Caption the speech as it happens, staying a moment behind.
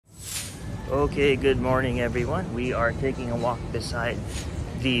Okay, good morning everyone. We are taking a walk beside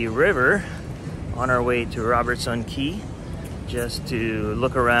the river on our way to Robertson Key just to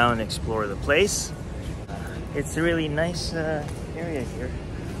look around, explore the place. It's a really nice area here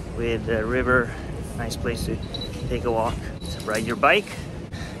with the river. Nice place to take a walk, ride your bike,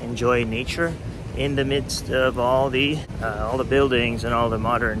 enjoy nature in the midst of all the buildings and all the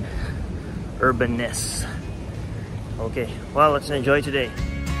modern urbanness. Okay, well, let's enjoy today.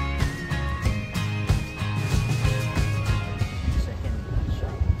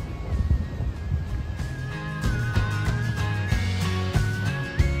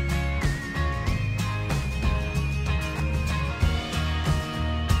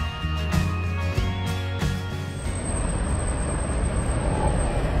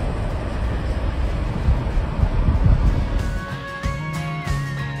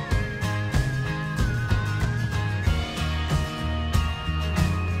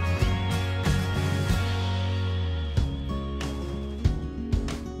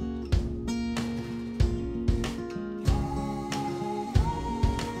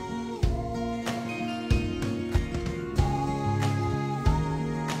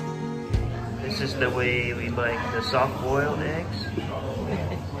 This is the way we like the soft-boiled eggs.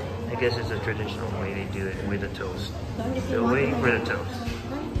 I guess it's a traditional way they do it with a toast. So waiting for the toast.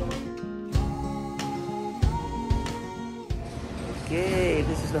 Okay,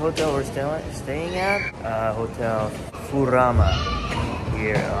 this is the hotel we're staying at. Hotel Furama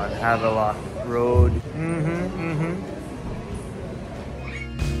here on Havelock Road.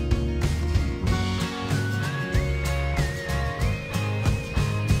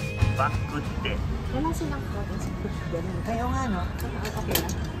 Bakute. Wala silang photo sa ganun. Kayo nga, no? Okay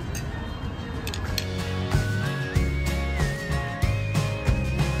lang.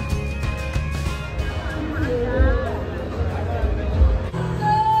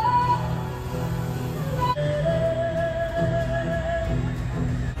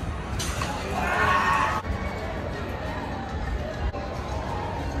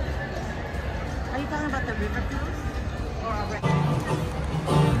 Are you talking about the river cruise? Or a